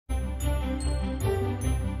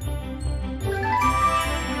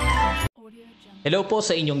Hello po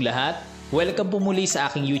sa inyong lahat. Welcome po muli sa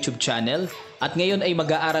aking YouTube channel. At ngayon ay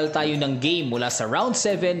mag-aaral tayo ng game mula sa Round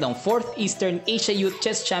 7 ng 4th Eastern Asia Youth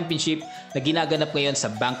Chess Championship na ginaganap ngayon sa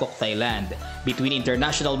Bangkok, Thailand between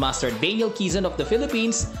International Master Daniel Quizon of the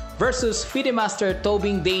Philippines versus FIDE Master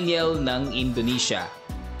Tobing Daniel ng Indonesia.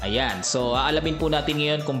 Ayan, so aalamin po natin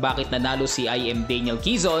ngayon kung bakit nanalo si IM Daniel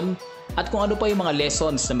Quizon at kung ano pa yung mga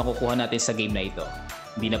lessons na makukuha natin sa game na ito.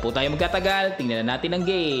 Hindi na po tayo magtatagal, tingnan na natin ang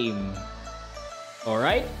game.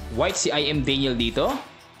 Alright, white si IM Daniel dito.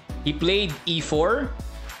 He played E4,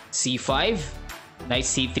 C5, Knight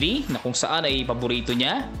C3 na kung saan ay paborito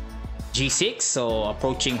niya. G6, so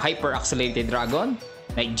approaching hyper accelerated dragon.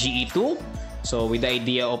 Knight GE2, so with the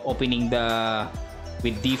idea of opening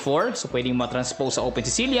with D4, so pwedeng matranspose sa open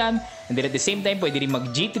Sicilian. And then at the same time, pwede rin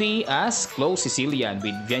mag G3 as close Sicilian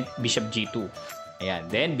with Bishop G2. Ayan,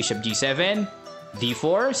 then Bishop G7,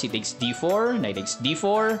 D4, C takes D4, Knight takes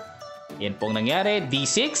D4. Yan pong nangyari.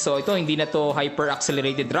 D6. So ito hindi na to hyper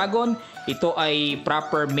accelerated dragon. Ito ay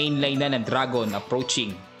proper mainline na ng dragon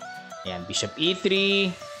approaching. Yan. Bishop E3.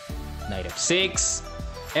 Knight F6.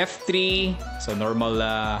 F3. So normal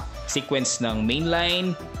sequence ng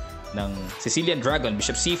mainline ng Sicilian dragon.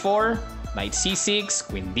 Bishop C4. Knight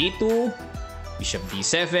C6. Queen D2. Bishop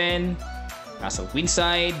D7. Castle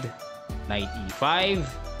queenside. Knight E5.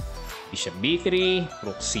 Bishop B3.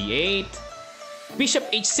 Rook C8. Bishop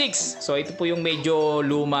H6. So ito po yung medyo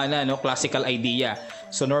luma na, no? Classical idea.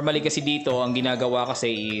 So normally kasi dito ang ginagawa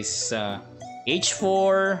kasi is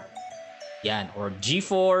H4 yan or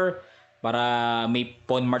G4 para may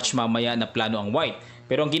pawn march mamaya na plano ang white.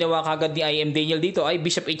 Pero ang ginawa kagad ni IM Daniel dito ay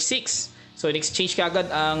Bishop H6. So in-exchange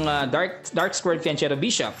kagad ang dark squared fianchetto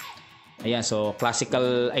bishop. Ayan, so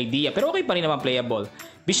classical idea. Pero okay pa rin naman playable.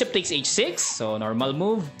 Bishop takes H6. So normal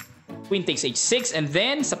move. Queen takes H6 and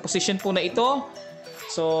then sa position po na ito,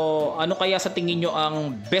 so ano kaya sa tingin nyo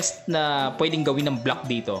ang best na pwedeng gawin ng block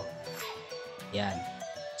dito? Yan.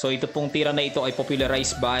 So ito pong tira na ito ay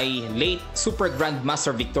popularized by late Super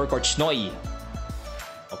Grandmaster Victor Korchnoi.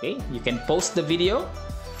 Okay, you can pause the video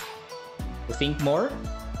to think more.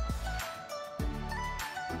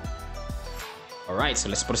 Alright, so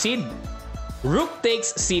let's proceed. Rook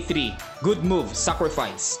takes C3. Good move,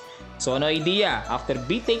 sacrifice. So ano idea? After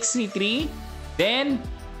B takes C3, then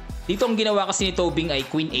dito ang ginawa kasi ni Tobing ay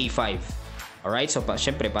Queen A5. Alright, so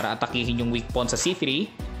syempre para atakihin yung weak pawn sa C3.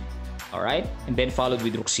 Alright, and then followed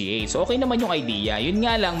with Rook C8. So okay naman yung idea. Yun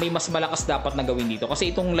nga lang, may mas malakas dapat na gawin dito. Kasi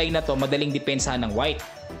itong line na to, madaling depensahan ng white.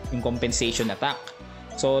 Yung compensation attack.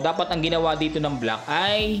 So dapat ang ginawa dito ng black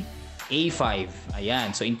ay A5.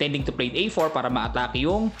 Ayan, so intending to play A4 para ma-atake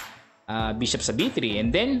yung bishop sa B3. And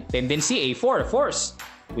then, tendency A4, force.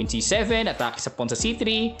 Queen C7, atake sa pawn sa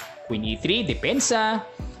C3. Queen E3, depensa.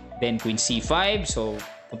 Then Queen C5, so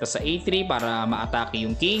punta sa A3 para ma-atake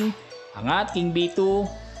yung king. Angat, King B2.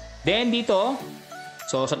 Then dito,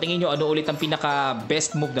 so sa tingin nyo, ano ulit ang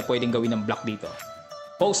pinaka-best move na pwedeng gawin ng black dito?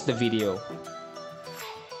 Post the video.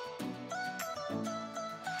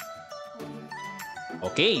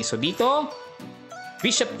 Okay, so dito,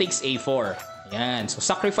 Bishop takes A4. Yan, so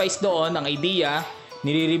sacrifice doon, ang idea,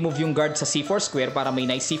 nire-remove yung guard sa C4 square para may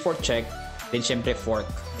nice C4 check. Then syempre fork.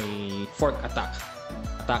 May fork attack.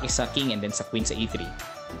 Atake sa king and then sa queen sa E3.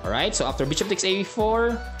 Alright, so after bishop takes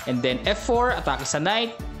A4 and then F4, atake sa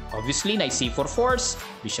knight. Obviously, knight C4 force.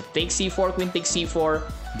 Bishop takes C4, queen takes C4.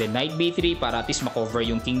 Then knight B3 para at least makover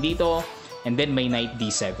yung king dito. And then may knight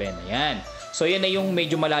D7. Ayan. So yan na yung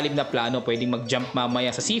medyo malalim na plano. Pwedeng mag-jump mamaya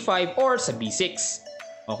sa C5 or sa B6.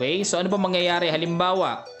 Okay, so ano ba mangyayari?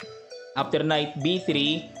 Halimbawa, after knight B3,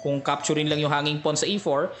 kung capturing lang yung hanging pawn sa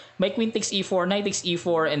E4, may queen takes E4, knight takes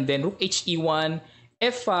E4, and then rook HE1,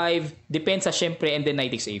 F5, depensa syempre, and then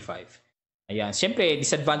knight takes A5. Ayan, syempre,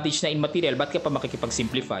 disadvantage na in material, ba't ka pa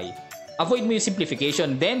makikipag-simplify? Avoid mo yung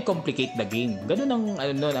simplification, then complicate the game. Ganun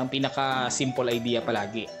ang pinaka-simple idea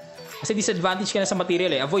palagi. Kasi disadvantage ka na sa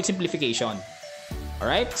material avoid simplification.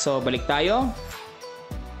 Alright, so balik tayo.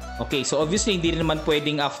 Okay, so obviously hindi rin naman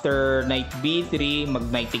pwedeng after knight B3 mag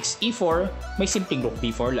knight takes E4, may simpleng rook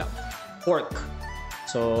D4 lang. Fork.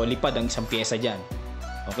 So lipad ang isang pyesa dyan.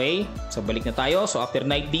 Okay, so balik na tayo. So after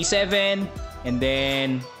knight D7 and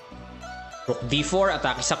then rook D4,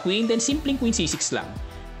 atake sa queen, then simpleng queen C6 lang.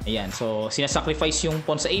 Ayan, so sinasacrifice yung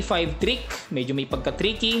pawn sa A5 trick, medyo may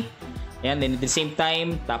pagka-tricky. Ayan, then at the same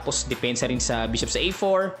time, tapos depensa rin sa bishop sa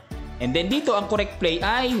A4. And then dito, ang correct play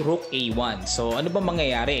ay rook A1. So, ano ba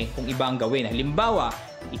mangyayari kung iba ang gawin? Halimbawa,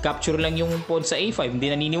 i-capture lang yung pawn sa A5, hindi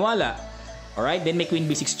naniniwala. Alright, then may queen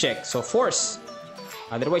B6 check. So, force.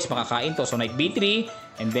 Otherwise, makakain to. So, knight B3,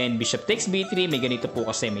 And then bishop takes b3, may ganito po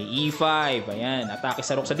kasi may e5. Ayan, atake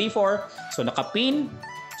sa rook sa d4. So nakapin.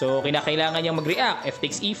 So kinakailangan niyang mag-react. F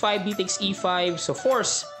takes e5, d takes e5. So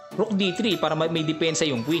force rook d3 para may depensa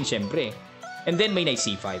yung queen syempre. And then may knight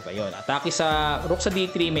c5. Ayun, atake sa rook sa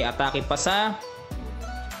d3, may atake pa sa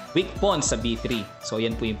weak pawn sa b3. So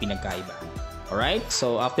yan po yung pinagkaiba. Alright,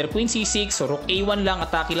 so after queen c6, so rook a1 lang,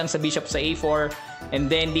 atake lang sa bishop sa a4. And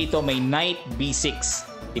then dito may knight b6.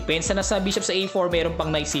 Depensa na sa bishop sa a4, mayroon pang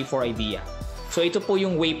knight c4 idea. So ito po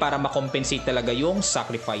yung way para makompensate talaga yung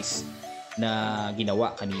sacrifice na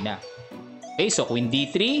ginawa kanina. Okay, so queen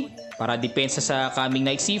d3 para depensa sa coming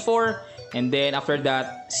knight c4. And then after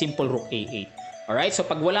that, simple rook a8. Alright, so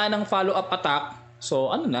pag wala ng follow-up attack, so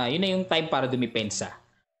ano na, yun na yung time para dumipensa.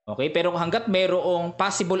 Okay, pero hanggat merong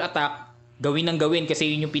possible attack, gawin ng gawin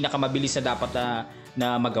kasi yun yung pinakamabilis na dapat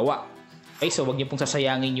na magawa. Okay, so wag niyo pong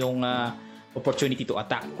sasayangin yung opportunity to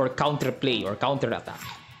attack or counterplay or counter-attack.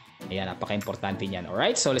 Ayan, napaka-importante niyan.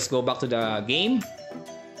 Alright, so let's go back to the game.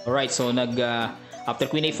 Alright, so after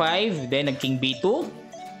queen a5, then nag-king b2.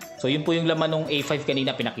 So yun po yung laman ng a5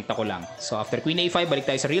 kanina, pinakita ko lang. So after queen a5, balik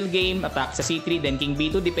tayo sa real game. Attack sa c3, then king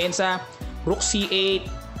b2, depensa. Rook c8,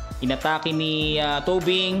 inatake ni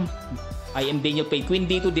Tobing. I am Daniel played queen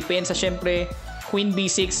d2, depensa syempre. Queen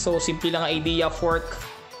b6, so simple lang ang idea, fork.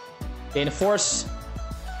 Then force,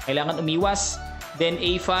 kailangan umiwas. Then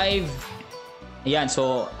a5. Ayan,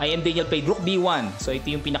 so I am Daniel played rook b1. So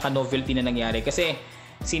ito yung pinaka-novelty na nangyari. Kasi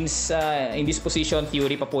since in this position,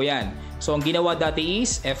 theory pa po yan. So ang ginawa dati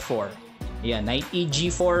is f4. Ayan, knight e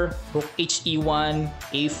g4, rook h e1,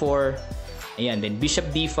 a4. Ayan, then bishop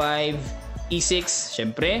d5, e6.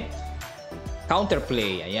 Syempre,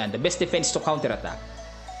 counterplay. Ayan, the best defense to counter-attack.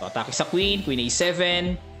 So atake sa queen, queen a7,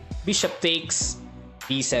 bishop takes,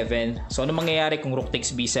 b7. So ano mangyayari kung rook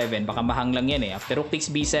takes b7? Baka mahang lang yan eh. After rook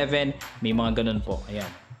takes b7, may mga ganun po. Ayan.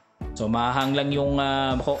 So mahang lang yung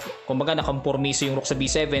kumbaga nakompormiso yung rook sa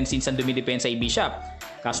b7 since ang dumidepensa ay bishop.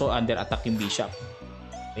 Kaso under attack yung bishop.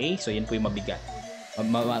 Okay? So yan po yung mabigat.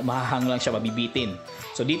 Mahahang lang siya, mabibitin.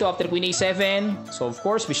 So dito after queen a7, so of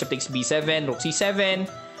course bishop takes b7, rook c7.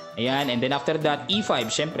 Ayan, and then after that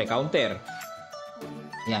e5, syempre counter.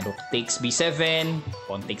 Ayan, rook takes b7,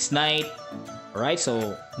 pawn takes knight. Alright,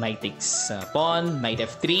 so knight takes pawn, knight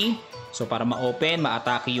f3. So para ma-open,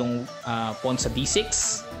 ma-atake yung pawn sa d6.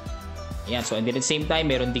 Ayan, so and then at the same time,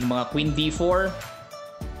 meron ding mga queen d4.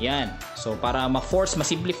 Ayan, so para ma-force,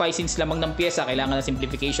 ma-simplify since lamang ng pyesa, kailangan ng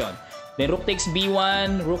simplification. Then rook takes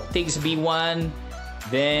b1, rook takes b1.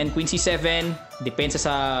 Then queen c7, depensa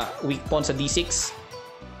sa weak pawn sa d6.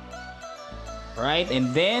 Alright,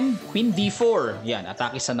 and then queen d4. Ayan,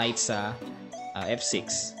 atake sa knight sa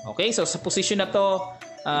f6. Okay, so sa position na to,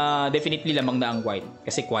 definitely lamang na ang white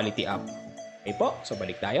kasi quality up. Okay po, so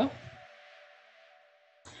balik tayo.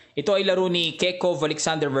 Ito ay laro ni Kekov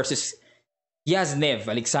Alexander versus Yaznev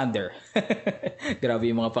Alexander.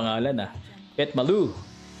 Grabe yung mga pangalan Petmalu.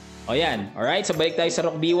 O yan, alright, so balik tayo sa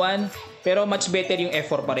rook b1. Pero much better yung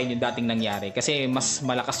f4 pa rin yung dating nangyari kasi mas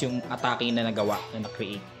malakas yung atake na nagawa, na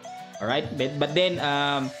na-create. Alright, but then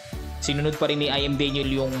sinunod pa rin ni I am Daniel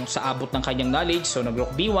yung sa abot ng kanyang knowledge. So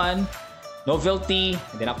nag-rook b1, novelty,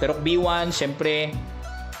 and then after rook b1, syempre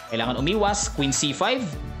kailangan umiwas, queen c5,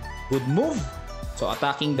 good move. So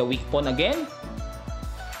attacking the weak pawn again.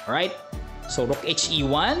 Alright, so rook h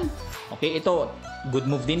e1. Okay, ito good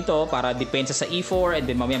move din to para depensa sa e4 and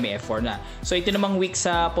then mamaya may f4 na. So ito namang weak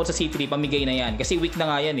sa pawn sa c3, pamigay na yan kasi weak na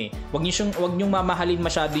nga yan eh. Wag niyo mamahalin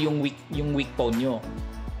masyado yung weak pawn nyo.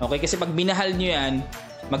 Okay, kasi pag binahal nyo yan,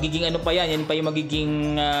 magiging ano pa yan, yan pa yung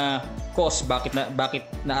magiging cause bakit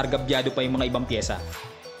naargabyado pa yung mga ibang pyesa.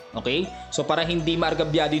 Okay? So para hindi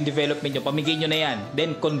maargabyado yung development nyo, pamigay nyo na yan.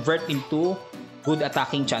 Then convert into good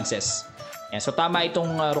attacking chances. Yan. So tama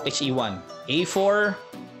itong rook h e1. a4,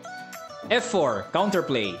 f4,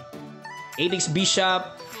 counterplay. A takes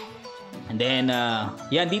bishop. And then,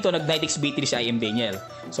 yan dito nag-knight takes b3 si I am Daniel.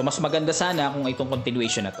 So mas maganda sana kung itong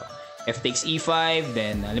continuation na to. F takes e5,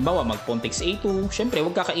 then halimbawa mag-pawn takes a2. Syempre,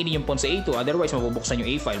 huwag kakainin yung pawn sa a2, otherwise mabubuksan yung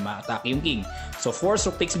a5, ma-attack yung king. So force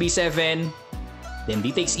rook takes b7, then d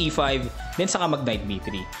takes e5, then saka mag-knight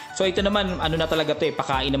b3. So ito naman, ano na talaga to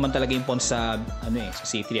pakain naman talaga yung pawn sa sa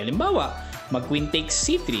c3. Halimbawa, mag-queen takes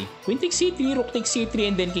c3, queen takes c3, rook takes c3,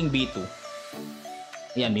 and then king b2.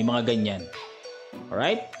 Ayan, may mga ganyan.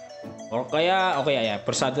 Alright? O kaya, okay, ayan,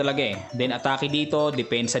 persado talaga Then atake dito,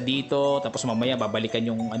 depensa dito, tapos mamaya babalikan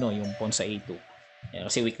yung pawn sa a2. Ayan,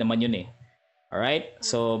 kasi weak naman yun Alright?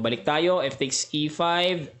 So balik tayo, f takes e5.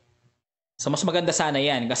 So mas maganda sana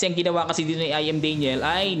yan. Kasi ang ginawa kasi dito ni I am Daniel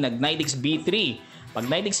ay nag knight takes b3. Pag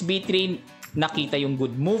knight takes b3, nakita yung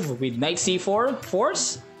good move with knight c4,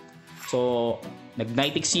 force. So,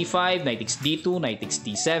 nag-knight takes c5, knight takes d2, knight takes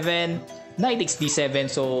d7, knight takes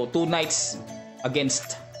d7. So, 2 knights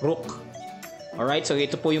against rook. Alright, so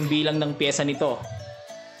ito po yung bilang ng pyesa nito.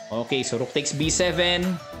 Okay, so rook takes b7,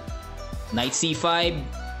 knight c5,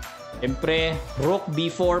 siyempre, rook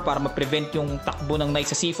b4 para ma-prevent yung takbo ng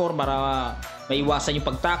knight sa c4 para maiwasan yung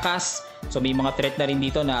pagtakas. So may mga threat na rin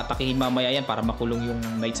dito na atakihin mamaya yan para makulong yung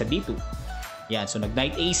knight sa d2. Yan, so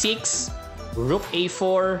nag-knight a6, rook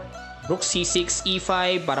a4, rook c6,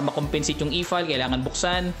 e5 para makompensate yung e5, kailangan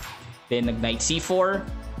buksan. Then nag-knight c4,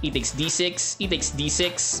 e takes d6, e takes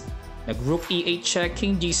d6, nag-rook e8 check,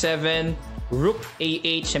 king g7, rook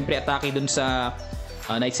a8, syempre atake dun sa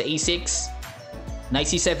knight sa a6, knight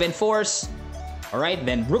c7 force. Alright,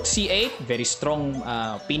 then rook c8, very strong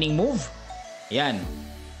pinning move. Ayan.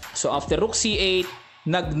 So after rook c8,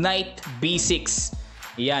 nag-knight b6.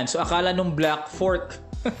 Ayan, so akala nung black fork.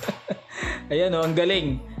 Ayan ang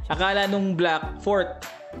galing. Akala nung black fork.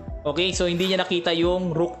 Okay, so hindi niya nakita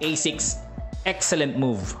yung rook a6. Excellent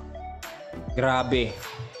move. Grabe.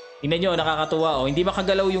 Tingnan nyo, nakakatuwa. Oh. Hindi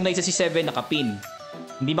makagalaw yung knight sa c7, nakapin.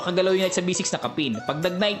 Hindi makagalaw yung knight sa b6, nakapin. Pag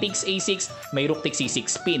nag-knight takes a6, may rook takes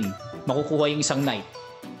c6, pin. Makukuha yung isang knight.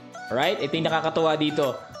 Alright? Ito yung nakakatuwa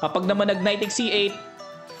dito. Kapag naman nag-knight takes c8,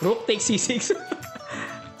 rook takes c6.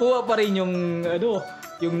 Kuha pa rin yung,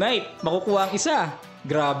 yung knight. Makukuha ang isa.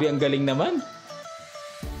 Grabe, ang galing naman.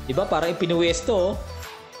 Diba? Parang ipinuwesto.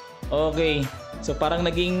 Okay. So, parang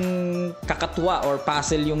naging kakatwa or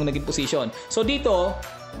puzzle yung naging position. So, dito,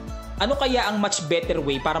 ano kaya ang much better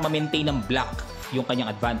way para ma-maintain ng black yung kanyang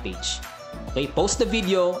advantage? Okay, pause the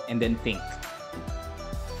video and then think.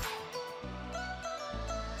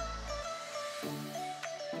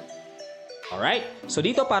 Alright, so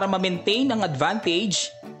dito para ma-maintain ang advantage,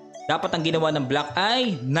 dapat ang ginawa ng black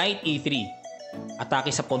ay knight e3. Atake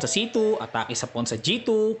sa pawn sa c2, atake sa pawn sa g2,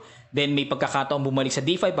 then may pagkakataon bumalik sa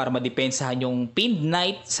d5 para madepensahan yung pinned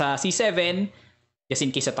knight sa c7, just in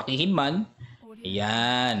case atakihin man.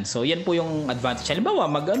 Ayan. So, yan po yung advantage. Halimbawa,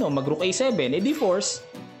 mag-rook a7, edi force.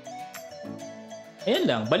 Ayan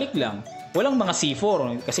lang, balik lang. Walang mga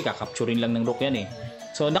c4 kasi kakapturin lang ng rook yan eh.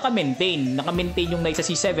 So, naka-maintain yung knight sa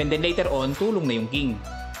c7, then later on, tulong na yung king.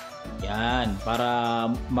 Yan, para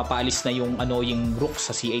mapaalis na yung annoying rook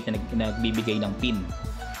sa c8 na nagbibigay ng pin.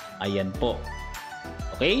 Ayan po.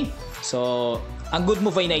 Okay? So, ang good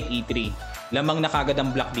move ay knight e3. Lamang na kagad ang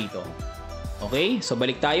black dito. Okay, so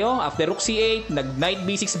balik tayo. After rook c8, nag-knight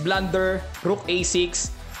b6 blunder, rook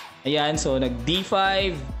a6. Ayan, so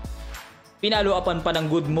nag-d5. Pinalo-upan pa ng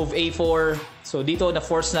good move a4. So dito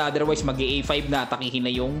na-force na, otherwise mag-a5 na, atakihin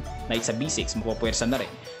na yung knight sa b6. Mapapwersa na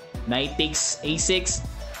rin. Knight takes a6,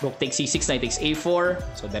 rook takes c6, knight takes a4.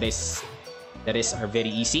 So the rest are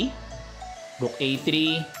very easy. Rook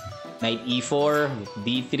a3, knight e4, rook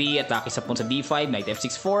d3, atake sa pawn sa d5, knight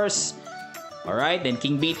f6 force. Alright, then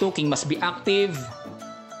king b2, king must be active.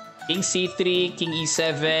 King c3, king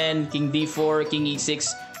e7, king d4, king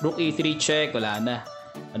e6, rook e3 check, wala na.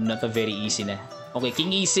 Ano na to, very easy na. Okay,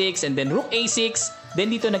 king e6 and then rook a6,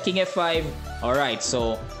 then dito na king f5. Alright,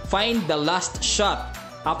 so find the last shot.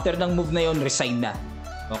 After ng move na yon, resign na.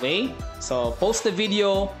 Okay? So post the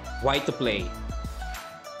video, why to play.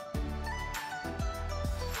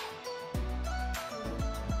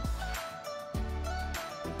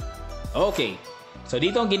 Okay, so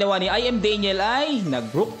dito ang ginawa ni Daniel ay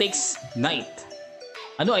nag-rook takes knight.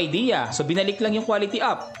 Ano idea? So binalik lang yung quality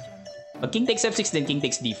up. Pag king takes f6, then king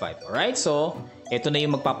takes d5. Alright, so ito na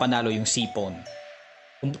yung magpapanalo yung c-pawn.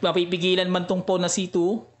 Kung mapipigilan man tong pawn na c2,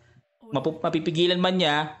 mapipigilan man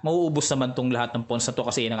niya, mauubos naman tong lahat ng pawns na to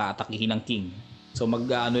kasi nakatakihin ng king. So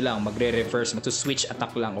magre-reverse, mag-switch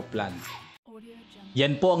attack lang o plan.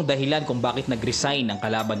 Yan po ang dahilan kung bakit nag-resign ang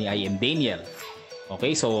kalaban ni Daniel.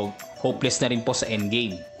 Okay, so hopeless na rin po sa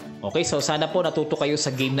endgame. Okay, so sana po natuto kayo sa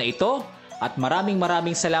game na ito. At maraming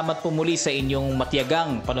salamat po muli sa inyong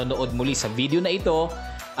matiyagang panonood muli sa video na ito.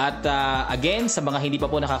 At again, sa mga hindi pa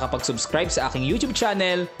po nakakapag-subscribe sa aking YouTube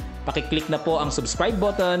channel, pakiclick na po ang subscribe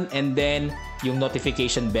button and then yung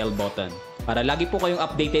notification bell button para lagi po kayong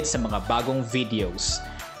updated sa mga bagong videos.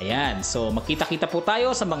 Ayan, so makita-kita po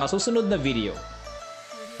tayo sa mga susunod na video.